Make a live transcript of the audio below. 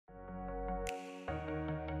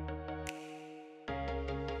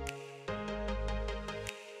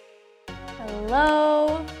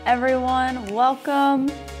Hello, everyone.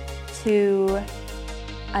 Welcome to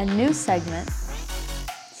a new segment,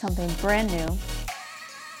 something brand new.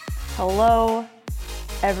 Hello,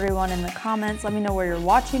 everyone in the comments. Let me know where you're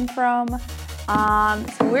watching from.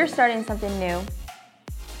 So we're starting something new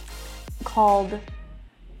called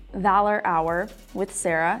Valor Hour with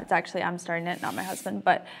Sara. It's actually, I'm starting it, not my husband,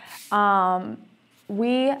 but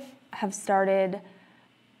we have started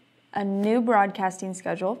a new broadcasting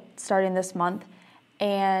schedule starting this month,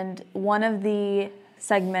 and one of the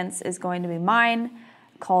segments is going to be mine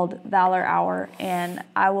called Valor Hour, and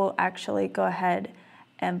I will actually go ahead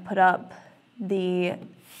and put up the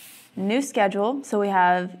new schedule. So we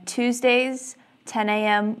have Tuesdays, 10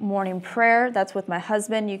 a.m. morning prayer. That's with my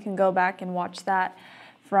husband. You can go back and watch that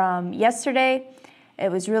from yesterday. It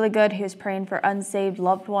was really good. He was praying for unsaved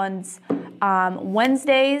loved ones.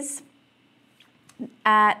 Wednesdays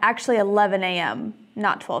at actually 11 a.m.,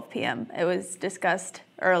 not 12 p.m. It was discussed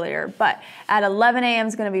earlier, but at 11 a.m.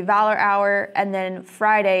 is going to be Valor Hour, and then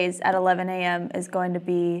Fridays at 11 a.m. is going to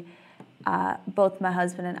be both my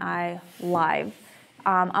husband and I live.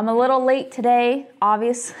 I'm a little late today,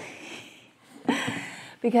 obviously,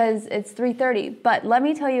 because it's 3:30, but let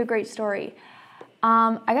me tell you a great story.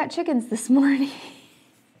 I got chickens this morning.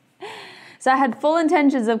 So I had full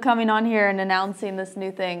intentions of coming on here and announcing this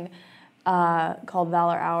new thing called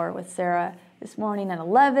Valor Hour with Sara this morning at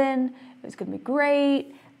 11. It was going to be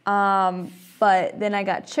great. But then I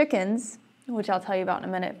got chickens, which I'll tell you about in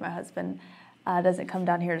a minute if my husband doesn't come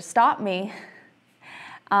down here to stop me.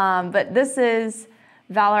 But this is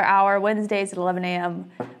Valor Hour, Wednesdays at 11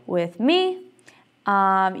 a.m. with me.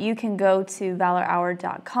 You can go to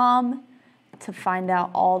valorhour.com to find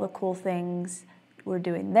out all the cool things we're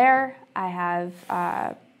doing there. I have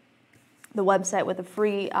the website with a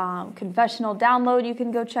free confessional download you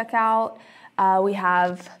can go check out. We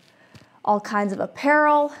have all kinds of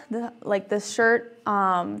apparel, like this shirt,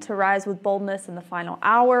 to rise with boldness in the final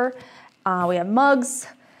hour. We have mugs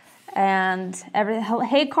and everything.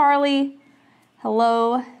 Hey, Carly.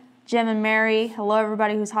 Hello, Jim and Mary. Hello,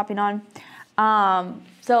 everybody who's hopping on.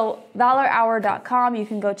 So valorhour.com, you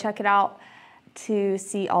can go check it out to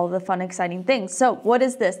see all the fun, exciting things. So what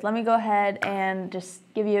is this? Let me go ahead and just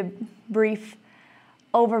give you a brief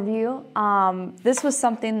overview. This was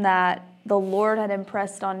something that the Lord had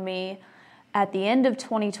impressed on me at the end of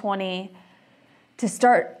 2020 to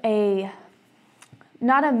start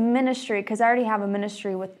not a ministry, because I already have a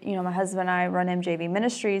ministry with, my husband and I run MJV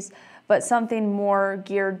Ministries, but something more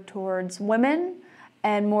geared towards women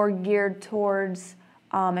and more geared towards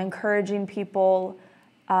encouraging people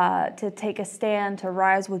to take a stand, to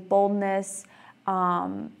rise with boldness,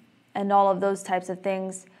 and all of those types of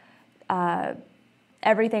things,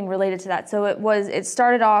 everything related to that. So it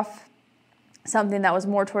started off something that was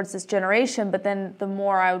more towards this generation, but then the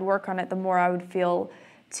more I would work on it, the more I would feel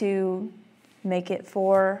to make it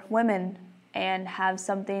for women and have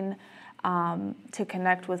something to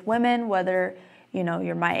connect with women, whether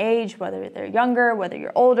you're my age, whether they're younger, whether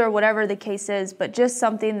you're older, whatever the case is, but just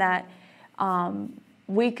something that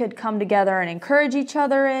we could come together and encourage each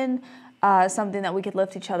other in, something that we could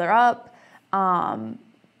lift each other up.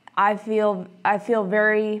 I feel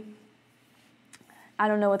very, I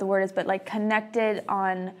don't know what the word is, but like connected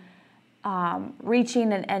on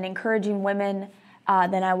reaching and encouraging women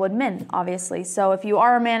than I would men, obviously. So if you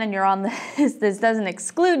are a man and you're on this doesn't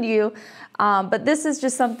exclude you, but this is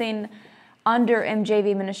just something under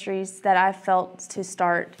MJV Ministries that I felt to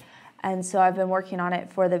start. And so I've been working on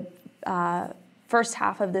it for the first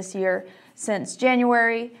half of this year since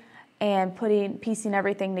January and piecing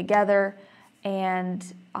everything together. And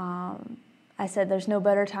I said there's no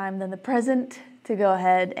better time than the present to go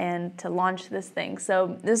ahead and to launch this thing.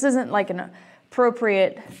 So this isn't like an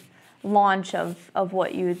appropriate launch of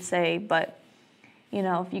what you would say, but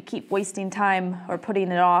if you keep wasting time or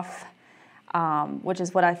putting it off, which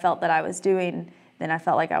is what I felt that I was doing, then I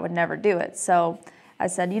felt like I would never do it. So I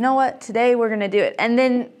said, you know what, today we're going to do it. And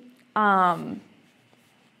then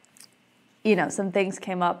some things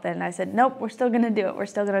came up and I said, nope, we're still going to do it. We're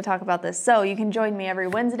still going to talk about this. So you can join me every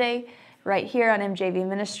Wednesday right here on MJV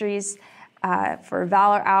Ministries for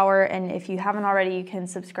Valor Hour. And if you haven't already, you can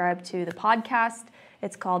subscribe to the podcast.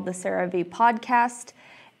 It's called the Sara V Podcast.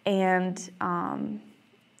 And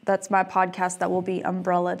that's my podcast that will be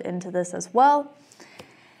umbrellaed into this as well.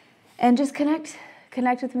 And just connect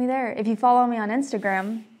with me there. If you follow me on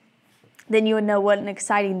Instagram, then you would know what an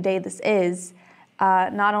exciting day this is.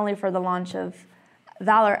 Not only for the launch of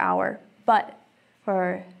Valor Hour, but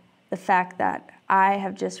for the fact that I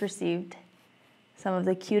have just received some of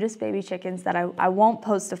the cutest baby chickens that I won't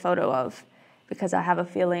post a photo of because I have a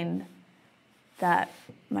feeling that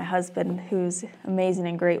my husband, who's amazing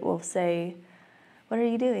and great, will say, "What are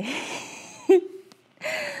you doing?"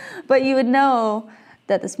 But you would know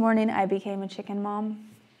that this morning I became a chicken mom.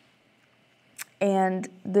 And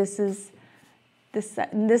this has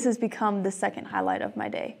become the second highlight of my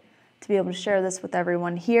day, to be able to share this with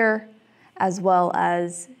everyone here, as well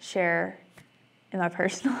as share in my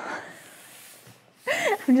personal.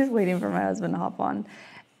 I'm just waiting for my husband to hop on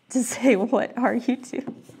to say, "What are you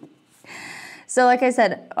doing?" So like I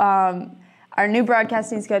said, our new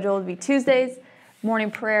broadcasting schedule would be Tuesdays, morning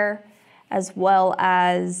prayer, as well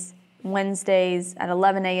as Wednesdays at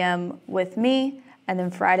 11 a.m. with me. And then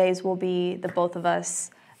Fridays will be the both of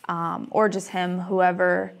us, or just him,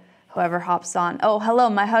 whoever hops on. Oh, hello,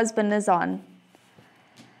 my husband is on.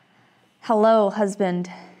 Hello, husband.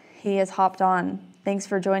 He has hopped on. Thanks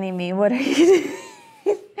for joining me. What are you doing?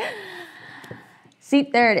 See,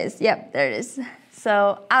 there it is. Yep, there it is.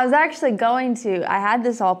 So I was actually I had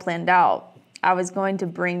this all planned out. I was going to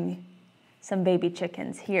bring some baby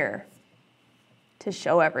chickens here to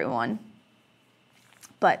show everyone.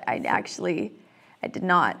 But I did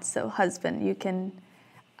not. So husband, you can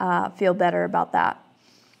feel better about that,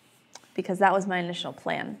 because that was my initial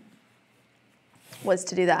plan, was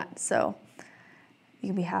to do that. So you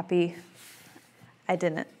can be happy I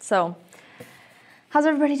didn't. So how's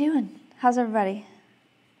everybody doing? How's everybody?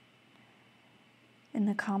 In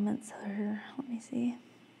the comments here, let me see.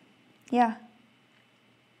 Yeah.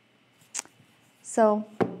 So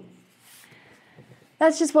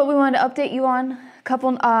that's just what we wanted to update you on. A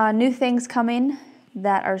couple new things coming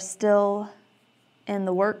that are still in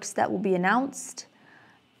the works that will be announced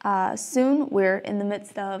soon. We're in the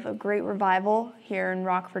midst of a great revival here in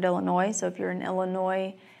Rockford, Illinois. So if you're in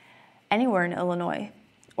Illinois, anywhere in Illinois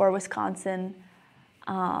or Wisconsin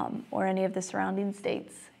or any of the surrounding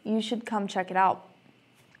states, you should come check it out.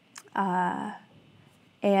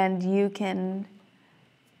 And you can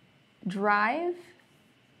drive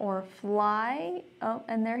or fly. Oh,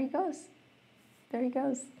 and there he goes. There he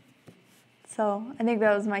goes. So I think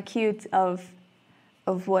that was my cue of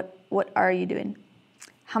what are you doing?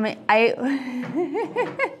 How many? How you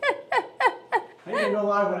gonna go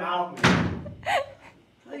live without me?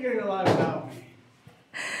 How you gonna go live without me?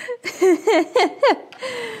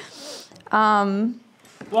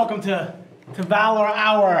 Welcome to Valor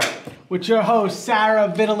Hour with your host, Sara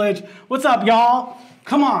Vittilage. What's up, y'all?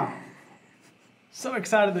 Come on. So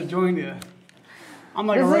excited to join you. I'm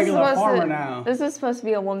like a regular farmer now. This is supposed to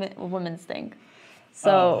be a woman's thing.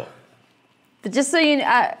 So, but just so you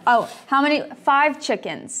know, how many? 5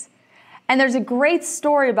 chickens. And there's a great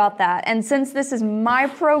story about that. And since this is my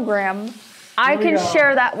program, I can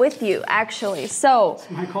share that with you, actually. So,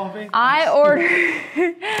 my coffee? I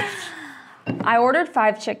ordered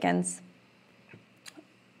 5 chickens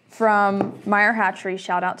from Meyer Hatchery.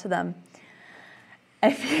 Shout out to them.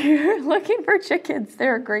 If you're looking for chickens,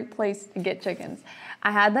 they're a great place to get chickens. I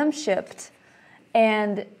had them shipped,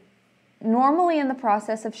 and normally in the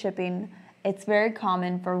process of shipping, it's very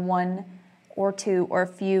common for 1 or 2 or a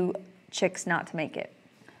few chicks not to make it.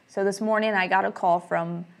 So this morning I got a call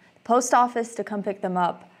from the post office to come pick them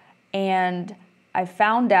up, and I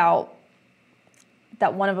found out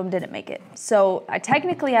that one of them didn't make it. So I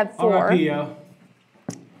technically had 4. RIP.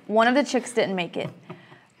 One of the chicks didn't make it,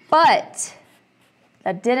 but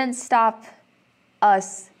that didn't stop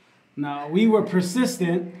us. No, we were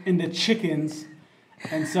persistent in the chickens,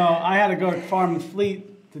 and so I had to go to Farm and Fleet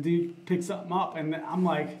to pick something up, and I'm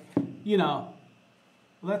like,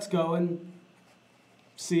 let's go and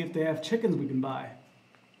see if they have chickens we can buy.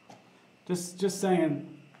 Just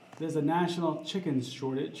saying, there's a national chicken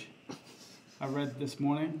shortage. I read this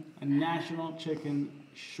morning, a national chicken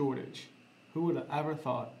shortage. Who would have ever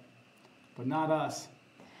thought? But not us.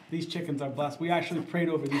 These chickens are blessed. We actually prayed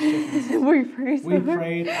over these chickens. We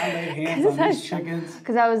prayed. I laid hands on these chickens.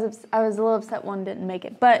 Because I was a little upset one didn't make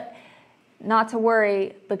it. But not to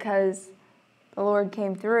worry, because the Lord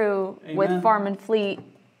came through. Amen. With Farm and Fleet,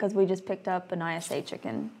 because we just picked up an ISA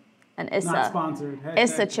chicken. An ISA. Not sponsored.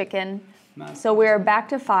 ISA chicken. So we're back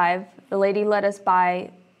to 5. The lady let us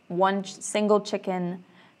buy 1 single chicken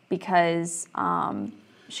because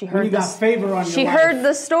she heard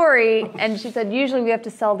the story, and she said usually we have to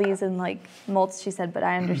sell these in like mults. She said, but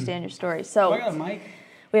I understand your story. So I got a mic.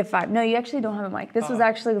 We have 5. No, you actually don't have a mic. This was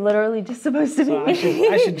actually literally just supposed to be me.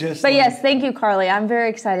 I should just. But yes, thank you, Carly. I'm very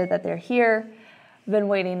excited that they're here. I've been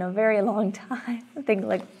waiting a very long time. I think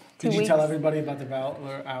like 2 weeks. Did you tell everybody about the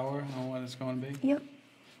Valor Hour and what it's going to be? Yep.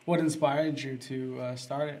 What inspired you to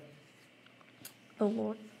start it? The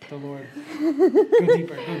Lord. The Lord. Go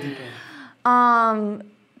deeper.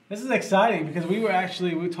 This is exciting because we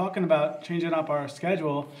were talking about changing up our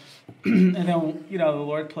schedule, and then the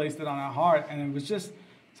Lord placed it on our heart, and it was just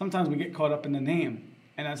sometimes we get caught up in the name.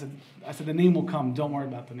 And I said the name will come. Don't worry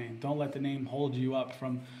about the name. Don't let the name hold you up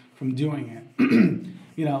from doing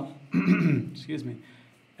it. Excuse me.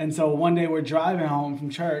 And so one day we're driving home from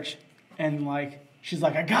church, and she's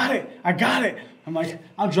like, I got it. I'm like,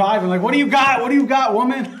 I'm driving. Like, what do you got,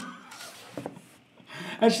 woman?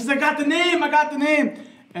 And she's like, I got the name.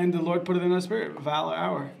 And the Lord put it in our spirit, Valor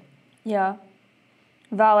Hour. Yeah.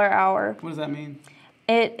 Valor Hour. What does that mean?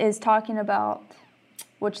 It is talking about,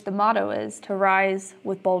 which the motto is, to rise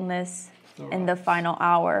with boldness in the final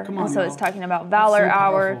hour. Come on, and so y'all. It's talking about Valor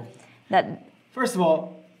Hour. Powerful. First of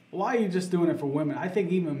all, why are you just doing it for women? I think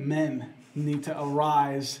even men need to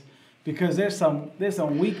arise because there's some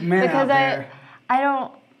weak men out there. I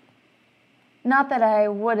don't, not that I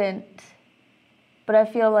wouldn't, but I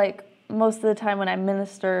feel like most of the time when I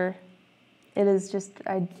minister, it is just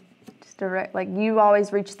direct. Like, you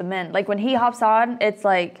always reach the men. Like, when he hops on, it's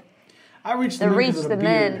like I reach the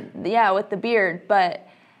men. Yeah, with the beard. But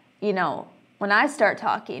when I start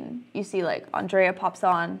talking, you see like Andrea pops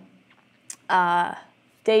on,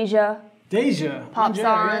 Deja pops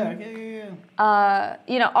on. Yeah.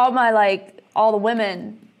 All the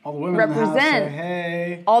women represent. In the house say,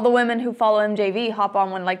 hey. All the women who follow MJV hop on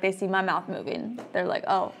when they see my mouth moving. They're like,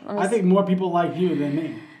 oh. I think more people like you than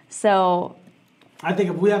me. So. I think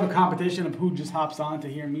if we have a competition of who just hops on to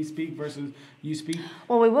hear me speak versus you speak.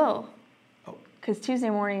 Well, we will. Because Tuesday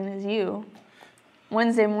morning is you.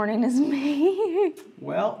 Wednesday morning is me.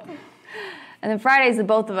 Well. And then Friday's the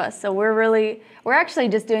both of us. So we're actually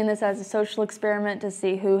just doing this as a social experiment to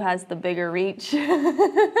see who has the bigger reach.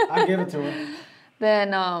 I give it to her.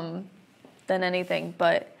 Than anything.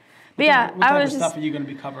 But what yeah, type I was of stuff are you going to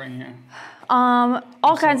be covering here?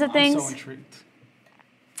 All kinds of things. I'm so intrigued.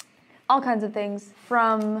 All kinds of things,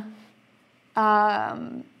 from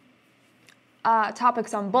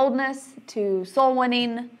topics on boldness to soul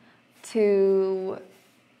winning to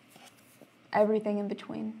everything in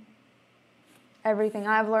between. Everything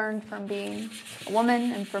I've learned from being a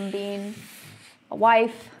woman and from being a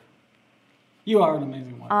wife. You are an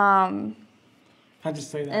amazing wife. I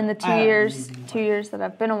just say that. In the 2 years that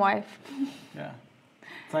I've been a wife. Yeah.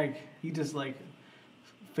 It's like you just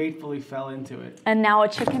faithfully fell into it. And now a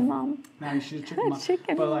chicken mom. Now she's a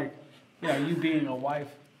chicken mom. But you being a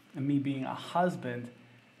wife and me being a husband,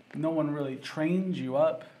 no one really trained you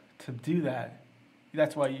up to do that.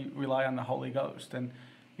 That's why you rely on the Holy Ghost. And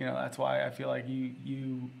that's why I feel like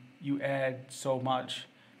you add so much,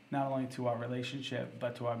 not only to our relationship,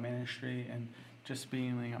 but to our ministry and just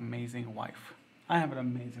being an amazing wife. I have an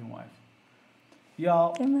amazing wife.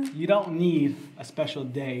 Y'all, you don't need a special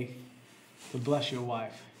day to bless your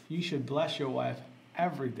wife. You should bless your wife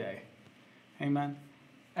every day. Amen.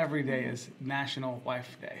 Every day is National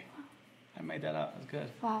Wife Day. I made that up. That's good.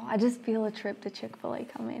 Wow, I just feel a trip to Chick-fil-A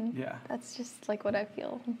coming. Yeah. That's just what I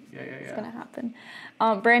feel. Yeah. It's going to happen.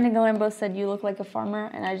 Brandon Galambo said you look like a farmer,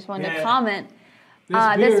 and I just wanted to comment.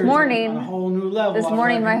 This morning, on a whole new level. This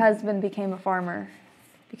morning, my husband became a farmer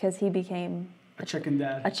because he became a chicken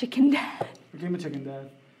dad. Became a chicken dad.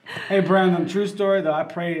 Hey, Brandon, true story though. I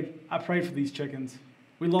prayed for these chickens.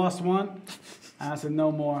 We lost one, and I said,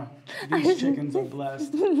 no more. These chickens are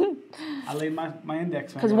blessed. I laid my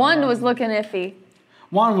index finger. Because one was looking iffy.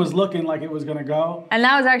 One was looking like it was gonna go. And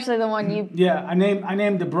that was actually the one you. Yeah, I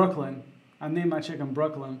named the Brooklyn. I named my chicken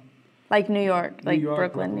Brooklyn. Like New York,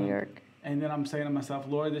 Brooklyn, New York. And then I'm saying to myself,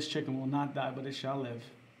 Lord, this chicken will not die, but it shall live.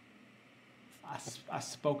 I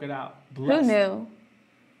spoke it out. Blessed. Who knew?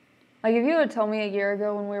 Like, if you had told me a year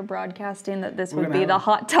ago when we were broadcasting that this would be the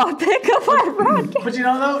hot topic of our broadcast. But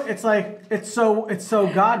though, it's so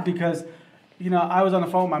God, because, I was on the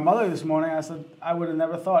phone with my mother this morning. I said, I would have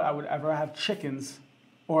never thought I would ever have chickens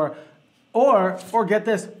or get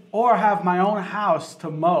this, or have my own house to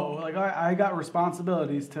mow. Like, I got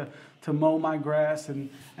responsibilities to mow my grass and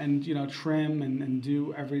trim and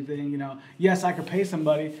do everything. Yes, I could pay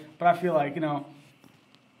somebody, but I feel like,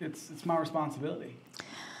 it's my responsibility.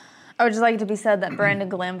 I would just like it to be said that Brandon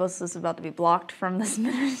Galambos is about to be blocked from this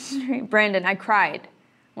ministry. Brandon, I cried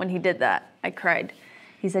when he did that. I cried.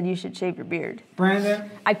 He said, you should shave your beard. Brandon,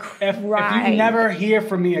 I cried. If you never hear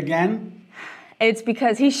from me again, it's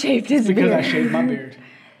because he shaved his beard. Because I shaved my beard.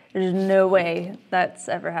 There's no way that's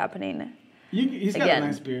ever happening. He's got a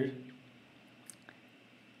nice beard.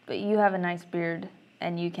 But you have a nice beard,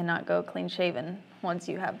 and you cannot go clean shaven once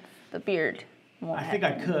you have the beard. I think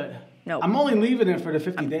I could. Nope. I'm only leaving it for the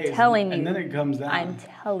 50 days. Telling you. And then it comes down. I'm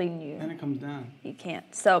telling you. Then it comes down. You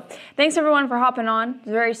can't. So thanks everyone for hopping on. It's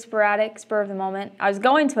very sporadic, spur of the moment. I was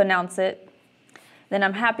going to announce it. Then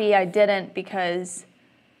I'm happy I didn't because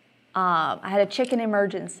I had a chicken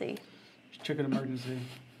emergency. Chicken emergency.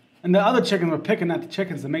 And the other chickens were picking at the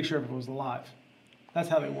chickens to make sure it was alive. That's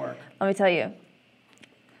how they work. Let me tell you.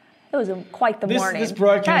 It was quite the morning. This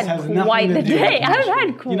broadcast has nothing quite to the do day. with I've ministry.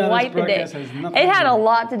 had quite the day. It had a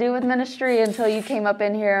lot to do with ministry until you came up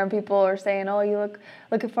in here and people are saying, "Oh, you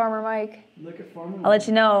look at Farmer Mike." Look at Farmer Mike. I'll let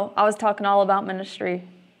you know. I was talking all about ministry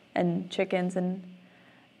and chickens and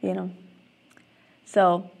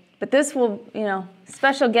So, but this will,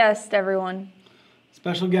 special guest, everyone.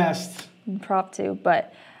 Special guest. Prop to,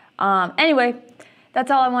 but anyway,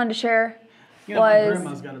 that's all I wanted to share. My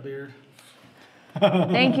grandma's got a beard.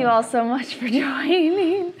 Thank you all so much for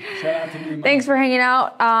joining. Shout out to me, Mom. Thanks for hanging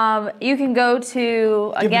out. You can go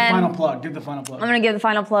to, Give the final plug. Give the final plug. I'm going to give the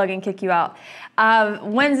final plug and kick you out.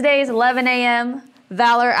 Wednesdays, 11 a.m.,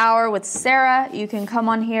 Valor Hour with Sara. You can come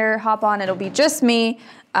on here, hop on. It'll be just me,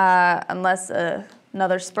 unless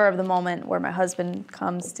another spur of the moment where my husband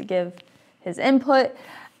comes to give his input.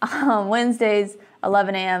 Wednesdays,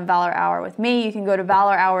 11 a.m., Valor Hour with me. You can go to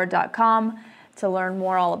valorhour.com to learn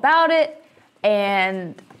more all about it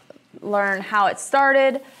and learn how it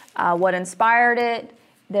started, what inspired it.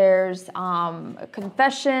 There's a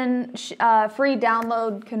confession, free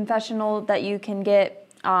download confessional that you can get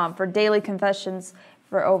for daily confessions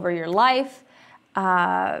for over your life.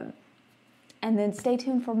 And then stay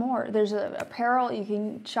tuned for more. There's apparel. You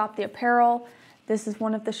can shop the apparel. This is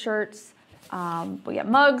one of the shirts. We got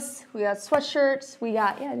mugs. We got sweatshirts. We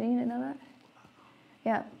got, didn't you know that?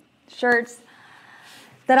 Yeah, shirts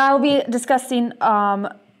that I will be discussing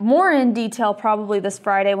more in detail probably this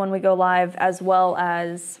Friday when we go live, as well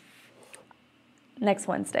as next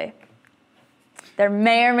Wednesday. There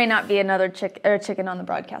may or may not be another chicken on the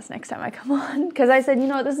broadcast next time I come on, because I said,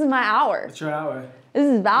 this is my hour. It's your hour. This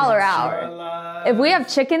is Valor Hour. If we have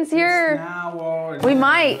chickens here, we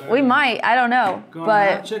might. I don't know. Gonna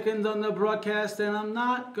have chickens on the broadcast, and I'm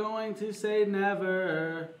not going to say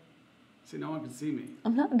never. See, no one can see me.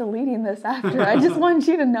 I'm not deleting this after. I just want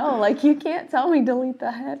you to know, you can't tell me delete the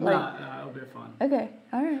head. No, it'll be fun. Okay,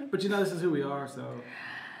 all right. But this is who we are, so.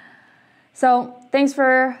 So, thanks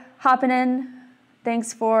for hopping in.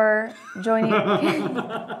 Thanks for joining.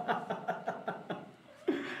 I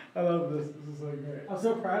love this. This is so great. I'm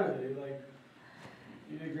so proud of you.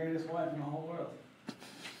 You're the greatest wife in the whole world.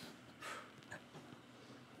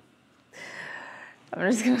 I'm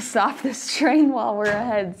just going to stop this train while we're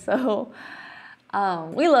ahead. So,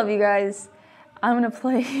 we love you guys. I'm going to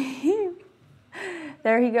play.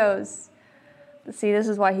 There he goes. See, this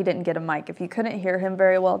is why he didn't get a mic. If you couldn't hear him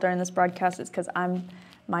very well during this broadcast, it's because I'm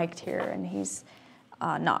mic'd here and he's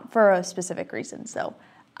not for a specific reason. So,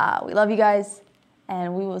 we love you guys.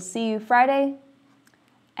 And we will see you Friday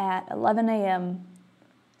at 11 a.m.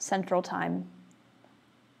 Central Time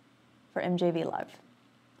for MJV Live.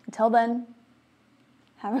 Until then,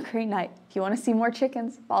 have a great night. If you want to see more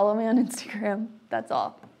chickens, follow me on Instagram. That's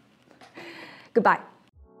all. Goodbye.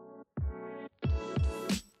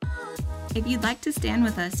 If you'd like to stand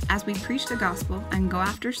with us as we preach the gospel and go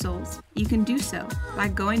after souls, you can do so by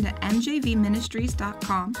going to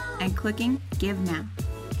mjvministries.com and clicking Give Now.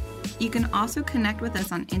 You can also connect with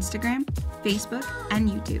us on Instagram, Facebook, and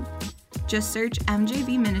YouTube. Just search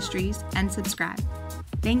MJV Ministries and subscribe.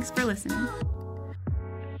 Thanks for listening.